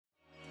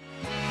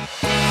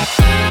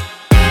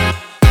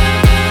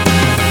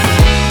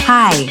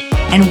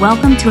and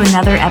welcome to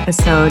another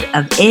episode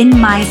of In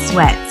My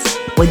Sweats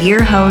with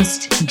your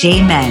host, Jay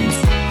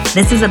Menz.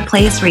 This is a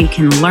place where you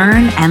can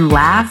learn and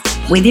laugh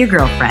with your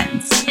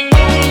girlfriends.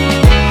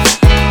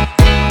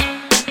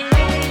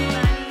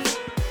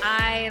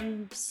 I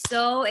am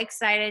so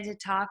excited to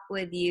talk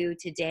with you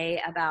today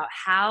about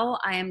how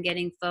I am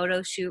getting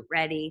photo shoot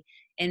ready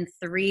in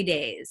 3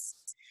 days.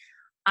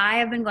 I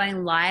have been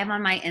going live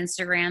on my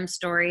Instagram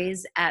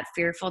stories at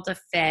Fearful to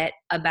Fit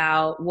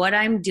about what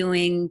I'm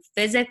doing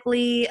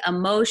physically,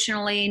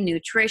 emotionally,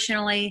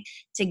 nutritionally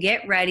to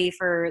get ready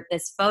for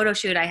this photo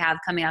shoot I have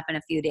coming up in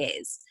a few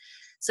days.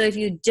 So if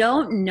you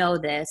don't know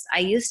this, I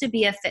used to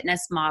be a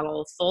fitness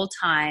model full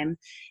time,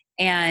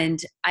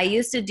 and I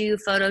used to do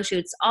photo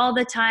shoots all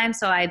the time.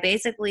 So I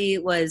basically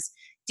was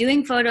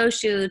doing photo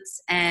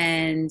shoots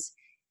and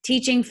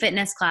teaching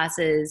fitness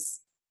classes.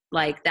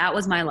 Like, that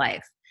was my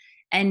life.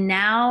 And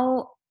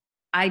now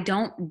I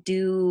don't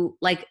do,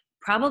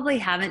 probably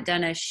haven't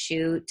done a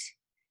shoot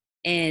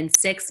in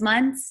 6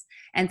 months.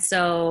 And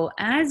so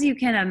as you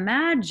can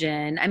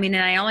imagine, and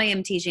I only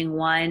am teaching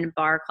one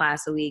bar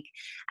class a week.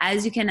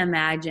 As you can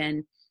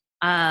imagine,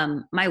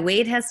 my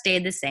weight has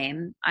stayed the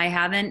same. I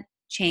haven't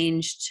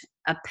changed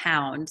a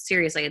pound.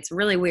 Seriously, it's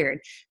really weird.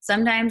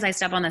 Sometimes I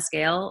step on the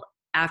scale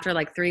after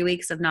 3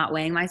 weeks of not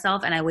weighing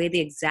myself and I weigh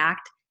the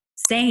exact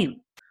same.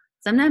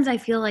 Sometimes I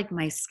feel like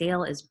my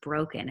scale is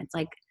broken. It's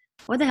like,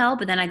 what the hell?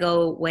 But then I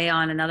go weigh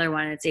on another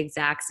one and it's the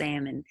exact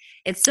same. And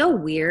it's so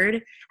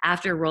weird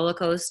after roller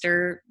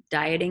coaster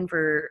dieting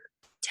for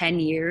 10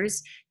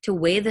 years to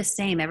weigh the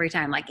same every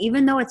time.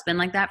 Even though it's been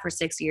like that for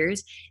 6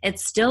 years,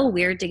 it's still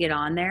weird to get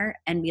on there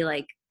and be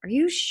like, are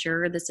you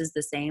sure this is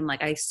the same?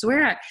 I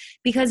swear,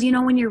 because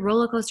when you're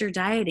roller coaster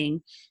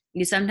dieting,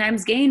 you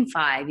sometimes gain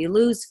 5, you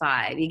lose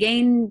 5, you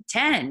gain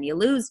 10, you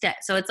lose 10.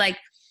 So it's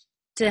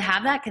to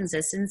have that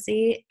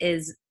consistency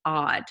is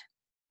odd,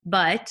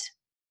 but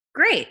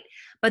great.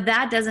 But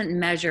that doesn't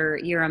measure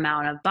your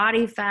amount of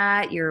body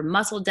fat, your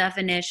muscle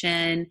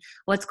definition,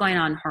 what's going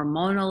on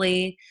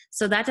hormonally.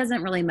 So that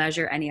doesn't really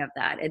measure any of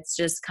that. It's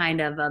just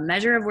kind of a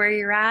measure of where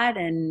you're at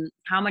and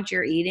how much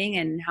you're eating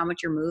and how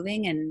much you're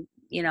moving and,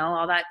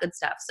 all that good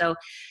stuff. So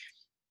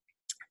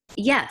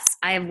yes,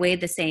 I have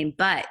weighed the same,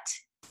 but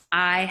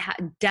I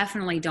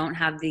definitely don't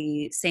have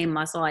the same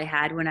muscle I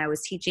had when I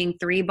was teaching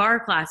 3 bar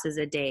classes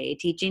a day,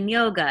 teaching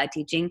yoga,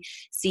 teaching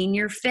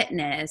senior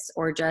fitness,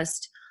 or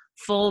just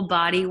full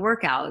body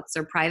workouts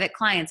or private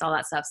clients, all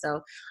that stuff.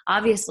 So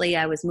obviously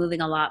I was moving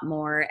a lot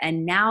more.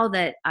 And now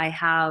that I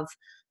have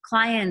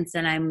clients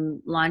and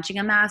I'm launching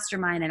a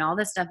mastermind and all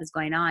this stuff is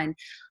going on,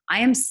 I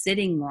am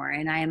sitting more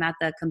and I am at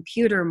the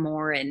computer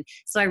more. And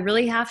so I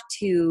really have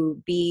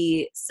to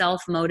be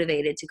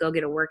self-motivated to go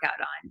get a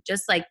workout on,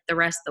 just like the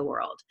rest of the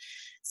world.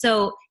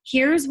 So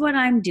here's what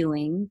I'm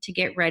doing to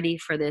get ready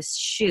for this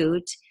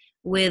shoot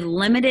with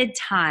limited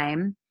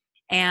time,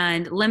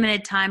 and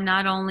limited time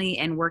not only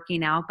in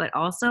working out, but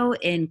also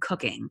in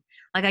cooking.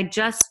 I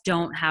just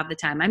don't have the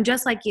time. I'm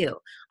just like you.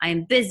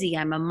 I'm busy.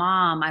 I'm a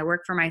mom. I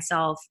work for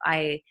myself.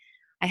 I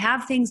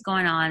have things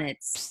going on.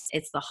 It's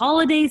the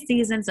holiday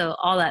season, so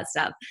all that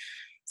stuff.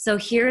 So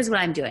here's what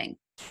I'm doing.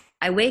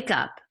 I wake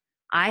up.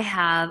 I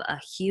have a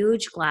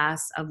huge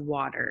glass of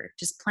water,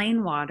 just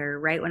plain water,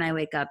 right when I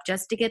wake up,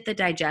 just to get the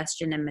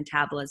digestion and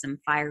metabolism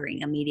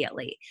firing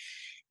immediately.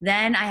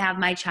 Then I have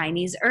my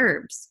Chinese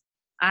herbs.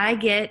 I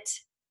get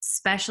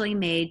specially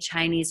made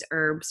Chinese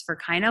herbs for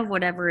kind of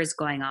whatever is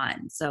going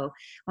on. So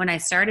when I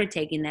started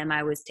taking them,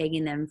 I was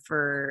taking them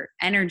for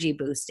energy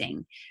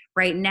boosting.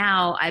 Right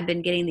now, I've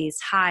been getting these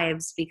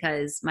hives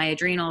because my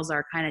adrenals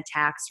are kind of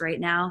taxed right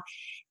now.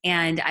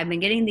 And I've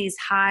been getting these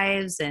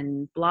hives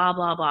and blah,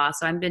 blah, blah.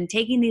 So I've been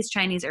taking these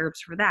Chinese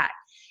herbs for that.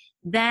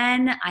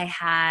 Then I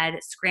had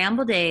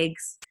scrambled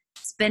eggs,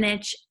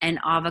 spinach, and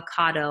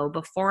avocado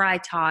before I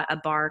taught a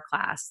bar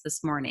class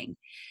this morning.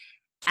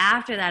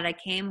 After that, I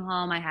came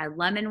home, I had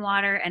lemon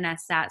water and a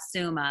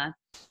satsuma,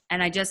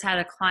 and I just had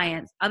a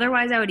client.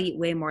 Otherwise, I would eat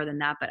way more than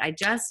that, but I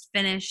just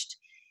finished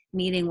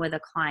meeting with a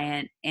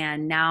client,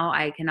 and now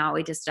I cannot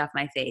wait to stuff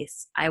my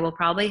face. I will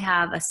probably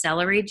have a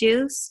celery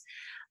juice,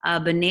 a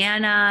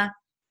banana,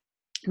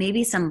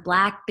 maybe some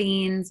black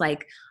beans.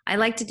 I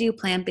like to do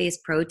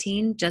plant-based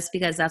protein just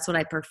because that's what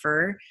I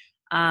prefer.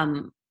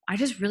 I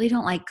just really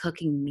don't like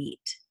cooking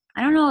meat.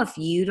 I don't know if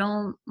you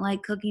don't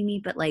like cooking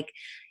meat, but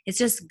it's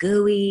just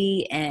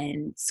gooey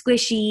and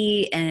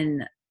squishy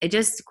and it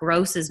just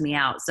grosses me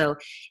out. So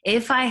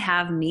if I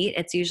have meat,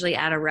 it's usually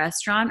at a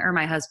restaurant or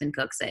my husband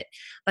cooks it.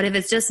 But if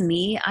it's just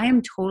me, I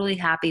am totally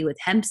happy with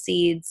hemp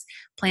seeds,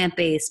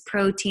 plant-based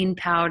protein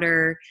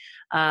powder,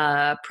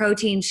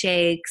 protein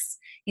shakes,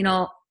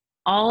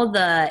 all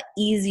the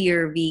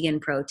easier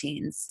vegan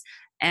proteins.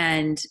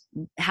 And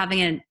having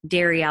a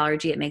dairy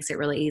allergy, it makes it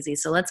really easy.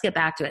 So let's get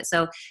back to it.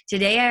 So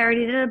today I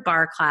already did a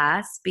bar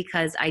class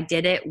because I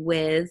did it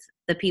with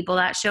the people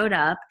that showed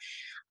up.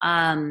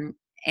 And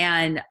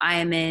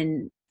I'm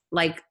in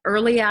like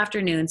early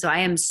afternoon. So I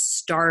am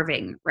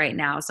starving right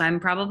now. So I'm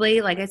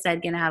probably, like I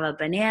said, going to have a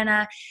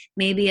banana,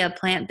 maybe a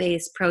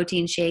plant-based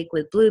protein shake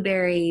with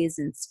blueberries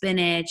and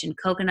spinach and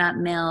coconut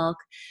milk.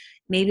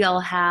 Maybe I'll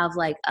have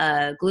like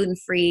a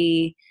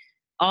gluten-free,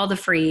 all the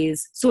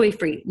freeze,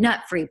 soy-free,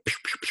 nut-free,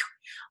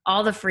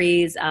 all the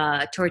freeze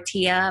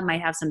tortilla,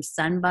 might have some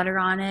sun butter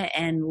on it,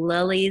 and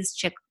Lily's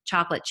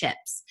chocolate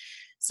chips.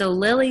 So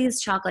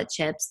Lily's chocolate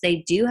chips,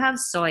 they do have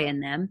soy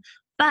in them,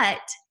 but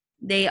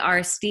they are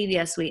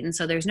stevia sweetened,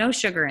 so there's no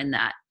sugar in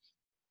that.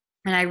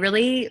 And I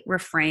really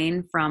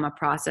refrain from a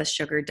processed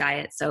sugar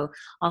diet. So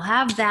I'll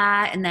have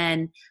that, and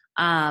then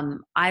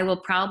I will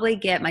probably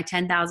get my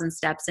 10,000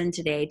 steps in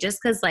today, just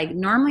because like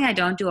normally I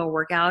don't do a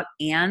workout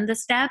and the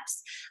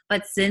steps,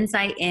 but since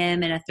I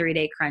am in a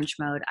 3-day crunch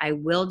mode, I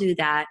will do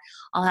that.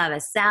 I'll have a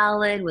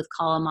salad with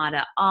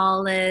Kalamata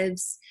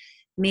olives,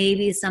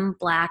 maybe some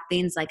black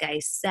beans, like I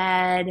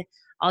said.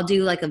 I'll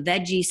do like a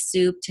veggie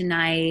soup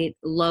tonight,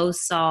 low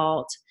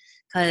salt,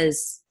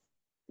 because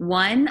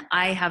one,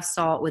 I have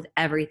salt with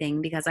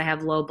everything because I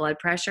have low blood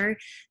pressure.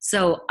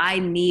 So I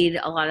need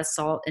a lot of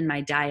salt in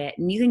my diet.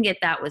 And you can get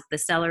that with the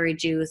celery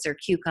juice or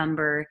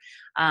cucumber.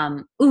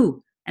 And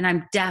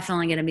I'm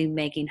definitely going to be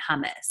making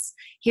hummus.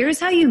 Here's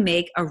how you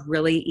make a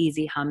really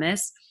easy hummus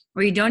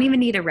where you don't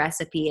even need a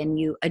recipe and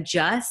you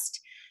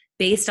adjust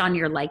based on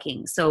your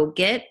liking. So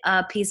get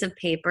a piece of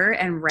paper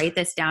and write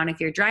this down. If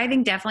you're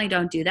driving, definitely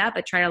don't do that,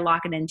 but try to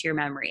lock it into your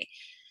memory.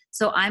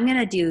 So I'm going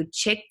to do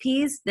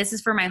chickpeas. This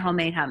is for my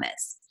homemade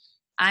hummus.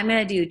 I'm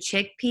going to do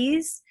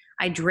chickpeas.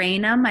 I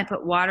drain them. I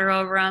put water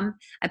over them.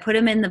 I put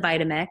them in the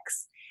Vitamix,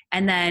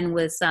 and then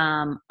with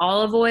some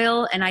olive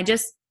oil, and I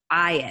just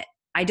eye it.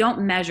 I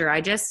don't measure.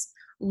 I just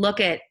look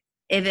at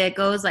if it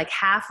goes like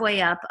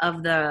halfway up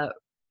of the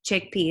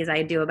chickpeas.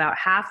 I do about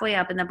halfway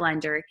up in the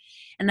blender,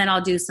 and then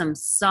I'll do some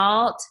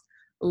salt,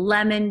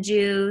 lemon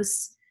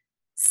juice,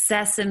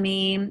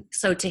 sesame,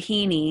 so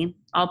tahini.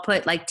 I'll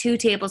put like 2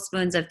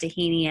 tablespoons of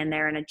tahini in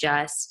there and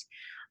adjust.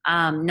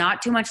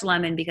 Not too much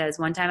lemon, because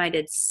one time I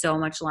did so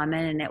much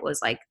lemon and it was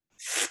like,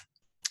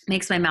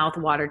 makes my mouth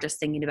water just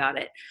thinking about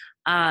it.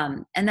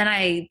 And then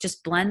I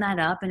just blend that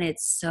up, and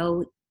it's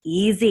so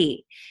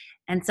easy.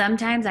 And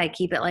sometimes I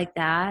keep it like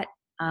that.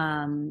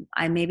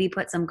 I maybe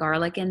put some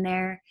garlic in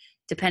there,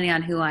 depending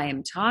on who I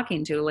am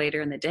talking to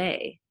later in the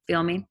day.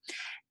 Feel me?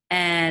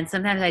 And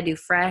sometimes I do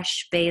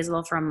fresh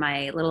basil from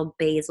my little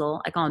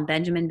basil. I call him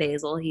Benjamin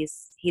Basil. He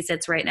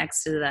sits right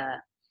next to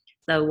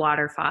the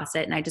water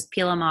faucet, and I just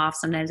peel them off.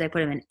 Sometimes I put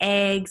them in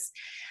eggs.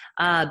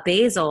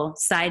 Basil,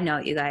 side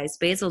note, you guys,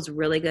 basil is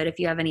really good if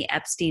you have any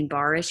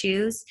Epstein-Barr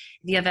issues.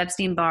 If you have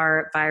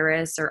Epstein-Barr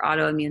virus or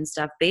autoimmune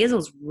stuff,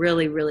 basil's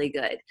really, really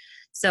good.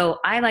 So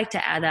I like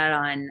to add that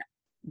on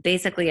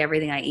basically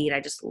everything I eat. I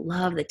just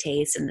love the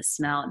taste and the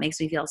smell. It makes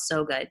me feel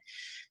so good.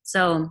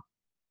 So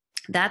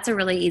that's a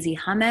really easy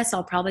hummus.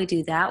 I'll probably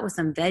do that with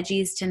some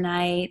veggies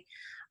tonight.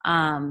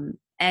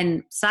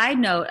 And side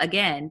note,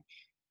 again,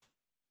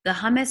 the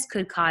hummus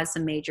could cause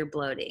some major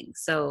bloating.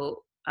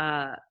 So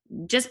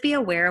just be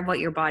aware of what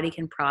your body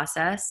can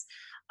process.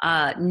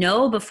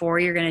 Know before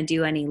you're going to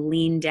do any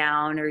lean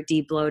down or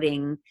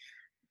de-bloating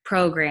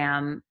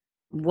program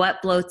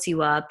what bloats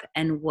you up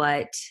and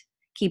what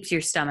keeps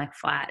your stomach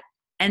flat.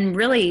 And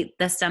really,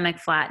 the stomach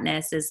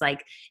flatness is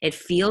like, it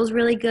feels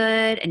really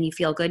good and you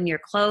feel good in your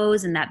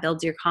clothes, and that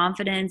builds your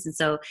confidence. And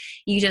so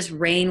you just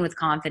reign with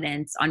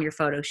confidence on your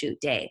photo shoot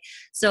day.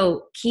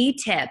 So key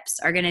tips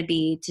are going to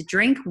be to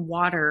drink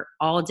water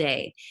all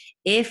day.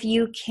 If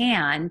you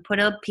can, put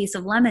a piece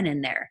of lemon in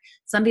there.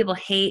 Some people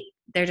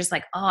they're just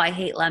like, oh, I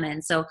hate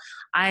lemon. So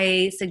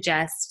I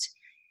suggest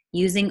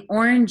using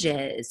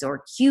oranges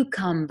or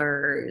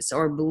cucumbers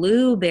or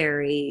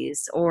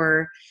blueberries,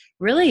 or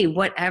really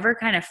whatever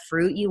kind of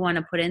fruit you want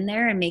to put in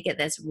there, and make it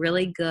this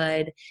really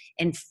good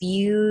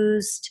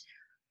infused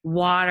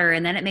water.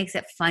 And then it makes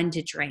it fun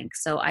to drink.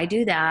 So I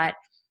do that.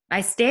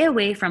 I stay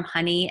away from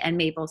honey and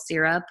maple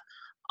syrup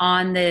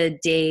on the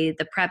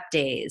prep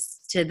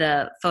days to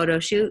the photo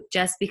shoot,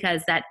 just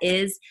because that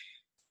is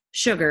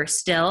sugar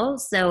still.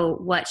 So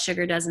what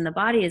sugar does in the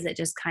body is it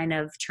just kind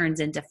of turns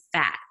into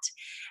fat.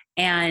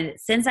 And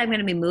since I'm going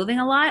to be moving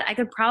a lot, I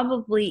could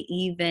probably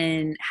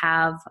even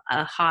have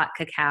a hot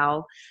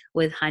cacao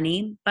with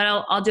honey, but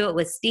I'll do it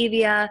with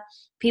stevia.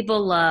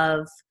 People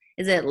love,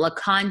 is it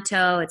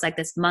Lakanto? It's like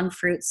this monk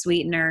fruit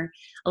sweetener.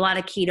 A lot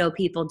of keto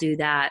people do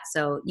that.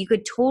 So you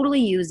could totally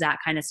use that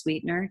kind of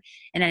sweetener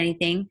in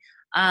anything.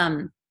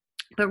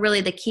 But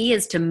really the key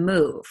is to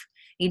move.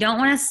 You don't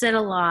want to sit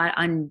a lot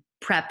on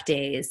prep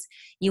days.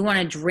 You want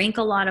to drink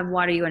a lot of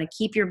water. You want to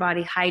keep your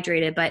body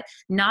hydrated, but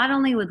not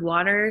only with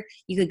water,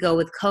 you could go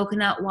with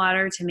coconut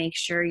water to make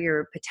sure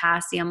your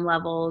potassium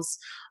levels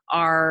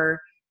are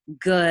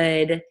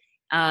good.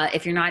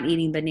 If you're not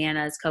eating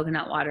bananas,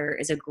 coconut water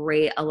is a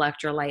great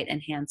electrolyte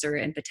enhancer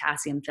and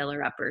potassium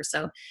filler upper.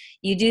 So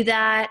you do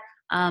that.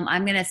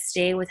 I'm going to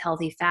stay with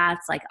healthy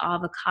fats like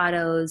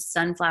avocados,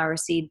 sunflower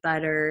seed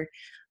butter,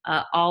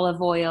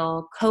 olive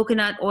oil,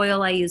 coconut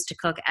oil I use to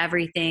cook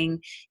everything,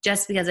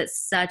 just because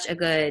it's such a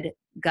good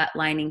gut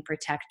lining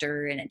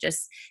protector, and it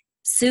just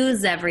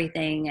soothes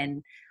everything.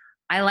 And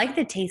I like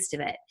the taste of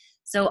it.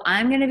 So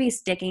I'm going to be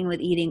sticking with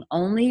eating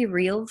only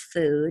real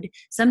food.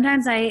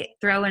 Sometimes I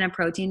throw in a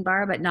protein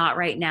bar, but not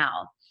right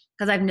now.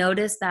 Because I've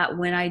noticed that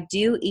when I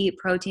do eat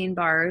protein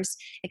bars,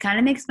 it kind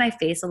of makes my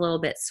face a little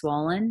bit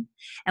swollen.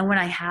 And when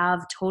I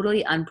have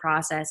totally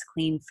unprocessed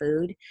clean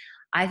food,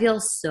 I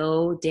feel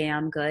so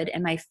damn good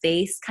and my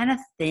face kind of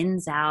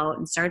thins out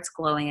and starts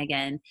glowing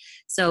again.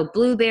 So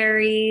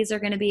blueberries are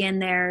going to be in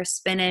there,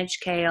 spinach,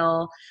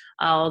 kale.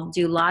 I'll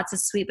do lots of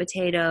sweet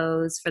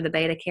potatoes for the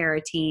beta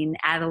carotene,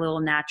 add a little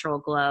natural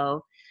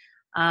glow.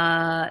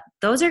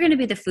 Those are going to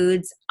be the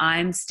foods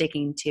I'm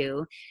sticking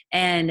to.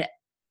 And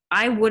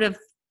I would have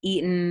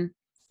eaten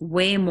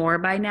way more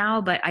by now,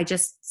 but I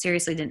just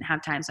seriously didn't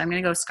have time. So I'm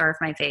going to go scarf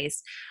my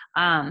face.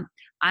 I'm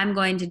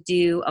going to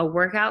do a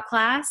workout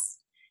class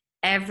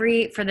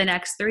for the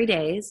next 3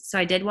 days. So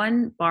I did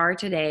one bar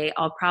today.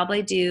 I'll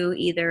probably do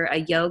either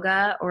a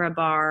yoga or a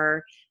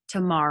bar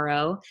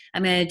tomorrow.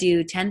 I'm going to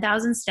do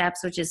 10,000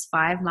 steps, which is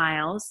 5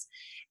 miles.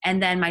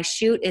 And then my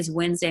shoot is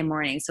Wednesday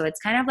morning. So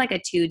it's kind of like a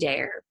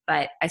 2-dayer,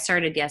 but I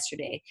started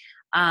yesterday.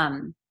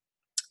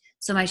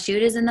 So my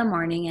shoot is in the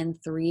morning in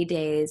 3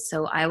 days.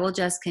 So I will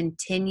just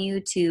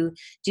continue to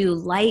do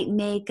light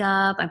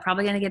makeup. I'm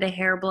probably going to get a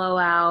hair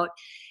blowout,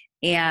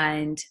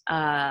 and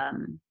I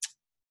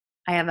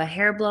have a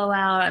hair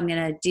blowout. I'm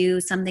going to do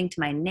something to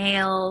my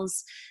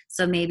nails.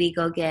 So maybe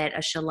go get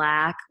a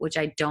shellac, which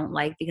I don't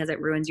like because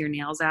it ruins your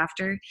nails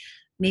after.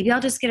 Maybe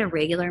I'll just get a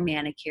regular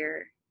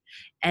manicure.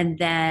 And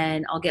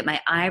then I'll get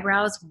my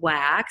eyebrows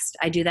waxed.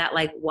 I do that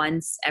like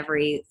once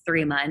every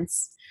 3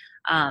 months.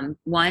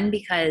 One,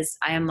 because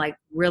I am like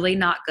really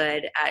not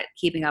good at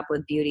keeping up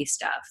with beauty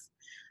stuff.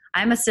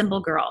 I'm a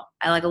simple girl.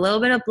 I like a little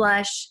bit of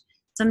blush,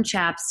 some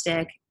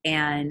chapstick,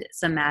 and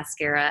some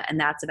mascara, and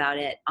that's about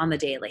it on the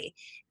daily.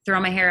 Throw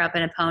my hair up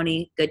in a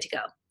pony, good to go.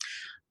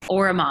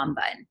 Or a mom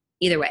bun,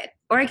 either way.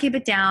 Or I keep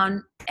it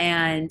down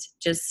and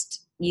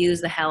just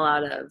use the hell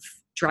out of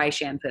dry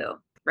shampoo.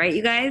 Right,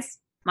 you guys?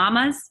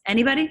 Mamas?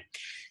 Anybody?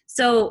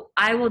 So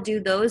I will do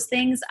those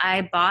things.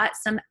 I bought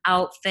some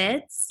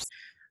outfits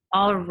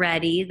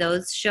already.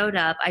 Those showed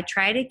up. I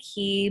try to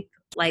keep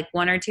like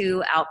 1 or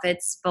 2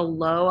 outfits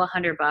below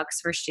 $100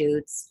 for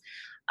shoots.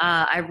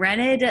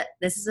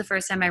 This is the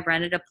first time I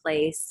rented a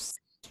place.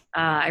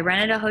 I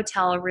rented a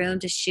hotel room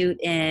to shoot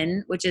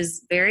in, which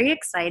is very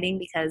exciting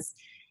because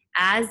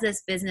as my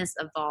business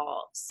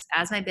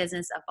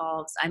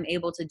evolves, I'm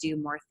able to do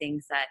more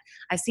things that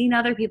I've seen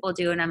other people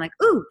do. And I'm like,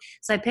 ooh,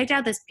 so I picked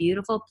out this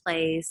beautiful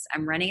place.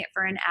 I'm renting it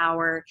for an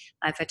hour.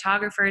 My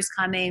photographer is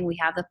coming. We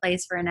have the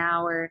place for an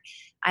hour.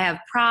 I have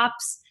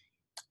props.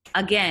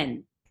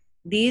 Again,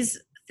 these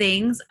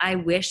things I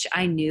wish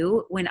I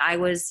knew when I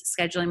was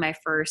scheduling my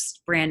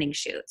first branding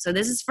shoot. So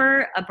this is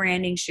for a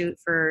branding shoot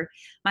for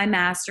my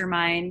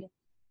mastermind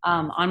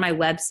on my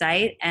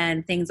website,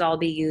 and things I'll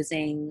be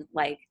using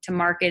like to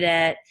market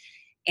it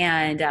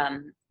and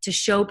to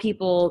show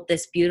people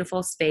this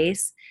beautiful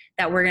space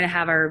that we're going to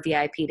have our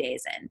VIP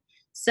days in.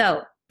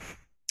 So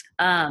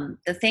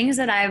the things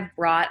that I've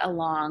brought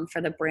along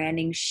for the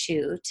branding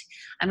shoot,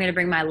 I'm going to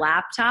bring my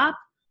laptop,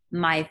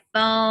 my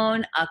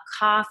phone, a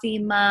coffee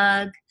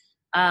mug,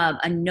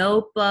 a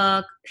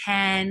notebook,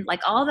 pen, like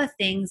all the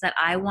things that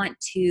I want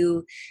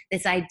to,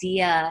 this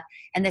idea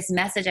and this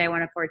message I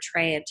want to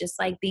portray of just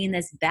like being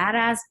this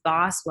badass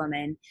boss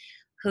woman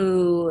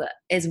who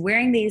is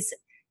wearing these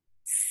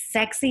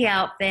sexy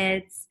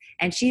outfits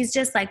and she's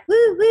just like,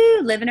 woo,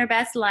 woo, living her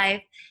best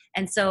life.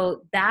 And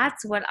so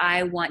that's what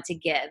I want to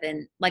give.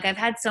 And like, I've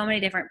had so many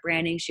different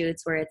branding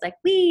shoots where it's like,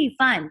 wee,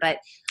 fun, but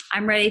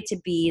I'm ready to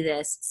be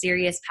this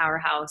serious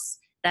powerhouse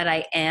that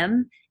I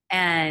am.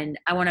 And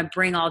I want to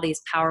bring all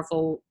these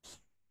powerful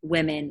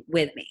women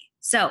with me.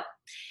 So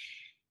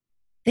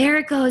there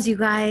it goes, you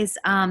guys.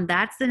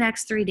 That's the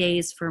next 3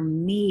 days for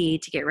me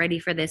to get ready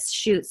for this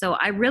shoot. So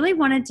I really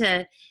wanted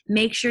to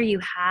make sure you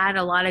had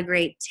a lot of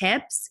great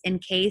tips in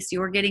case you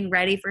were getting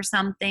ready for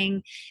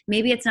something.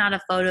 Maybe it's not a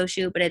photo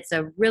shoot, but it's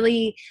a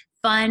really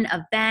fun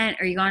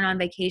event, or you're going on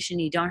vacation.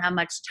 You don't have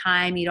much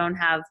time. You don't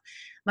have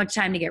much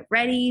time to get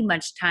ready,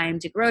 much time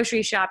to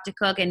grocery shop, to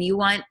cook, and you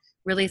want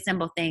really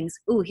simple things.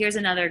 Ooh, here's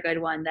another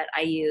good one that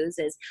I use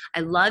is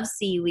I love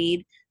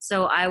seaweed.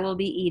 So I will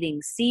be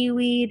eating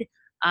seaweed.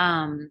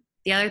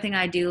 The other thing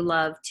I do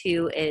love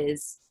too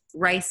is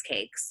rice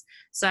cakes.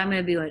 So I'm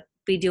going to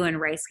be doing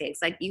rice cakes.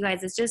 Like, you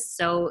guys, it's just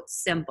so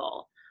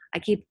simple. I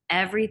keep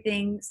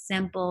everything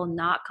simple,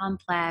 not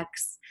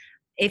complex.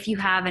 If you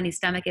have any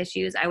stomach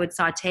issues, I would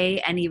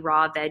saute any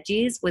raw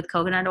veggies with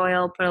coconut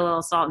oil, put a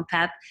little salt and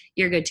pep.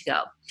 You're good to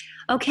go.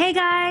 Okay,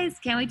 guys,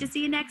 can't wait to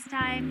see you next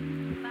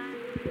time. Bye.